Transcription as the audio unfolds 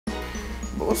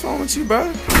What's wrong with you, bro?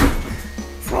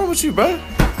 What's wrong with you, bro?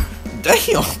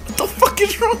 Damn, what the fuck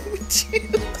is wrong with you?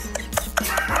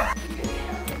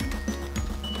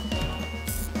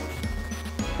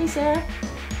 Hey, Sarah.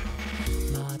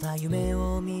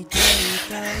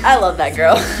 I love that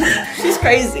girl. She's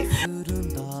crazy.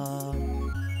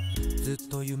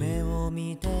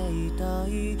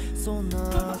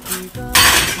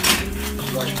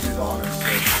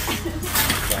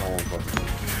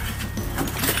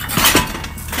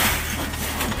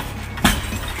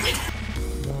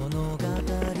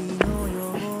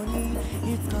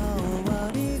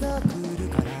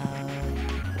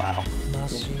 Wow.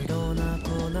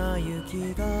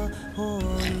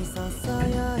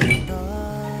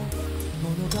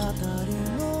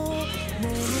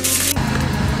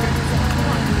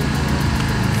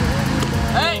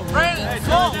 Hey, Brandon! Hey,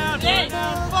 slow down, hey,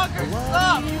 fucker!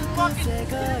 Stop! You fucking...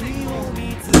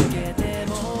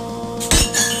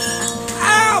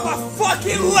 Ow, my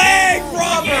fucking leg,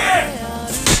 Robert!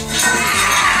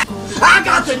 I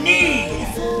got the knee!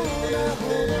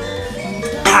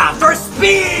 Ah, for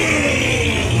speed!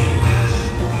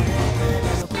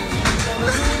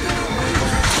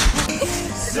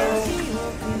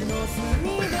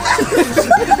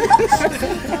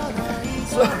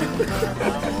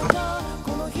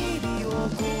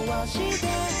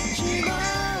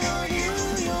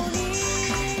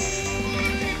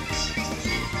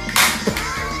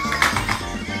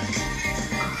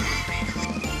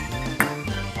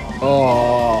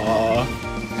 Oh.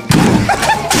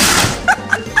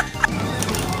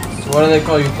 So what do they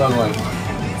call you, Thug Life?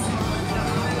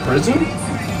 Prison?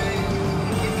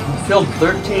 You killed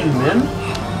 13 men?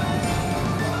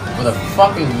 With a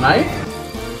fucking knife?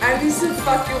 I need some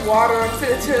fucking water. I'm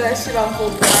finna turn that shit on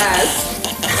full blast.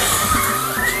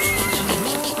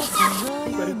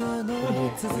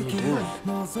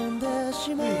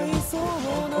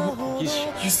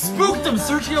 You spooked him,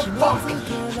 Sergio! Fuck!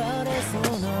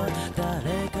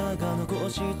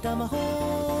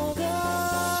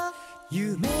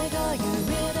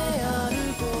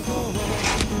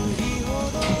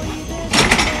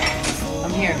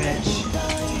 I'm here, bitch.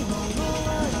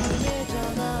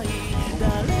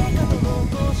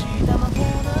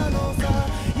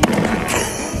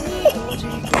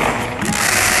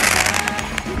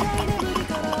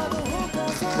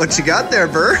 What you got there,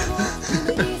 Burr? Your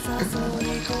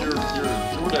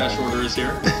DoorDash order is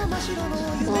here.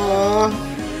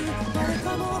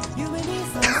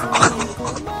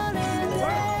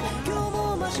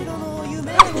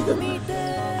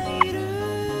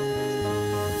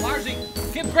 Marcy,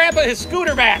 give Grandpa his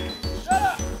scooter back! Shut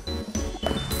up!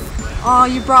 Oh,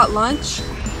 you brought lunch?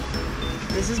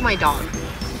 This is my dog.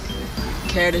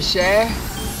 Care to share?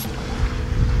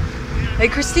 Hey,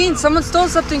 Christine, someone stole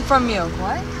something from you.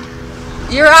 What?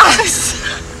 Your ass!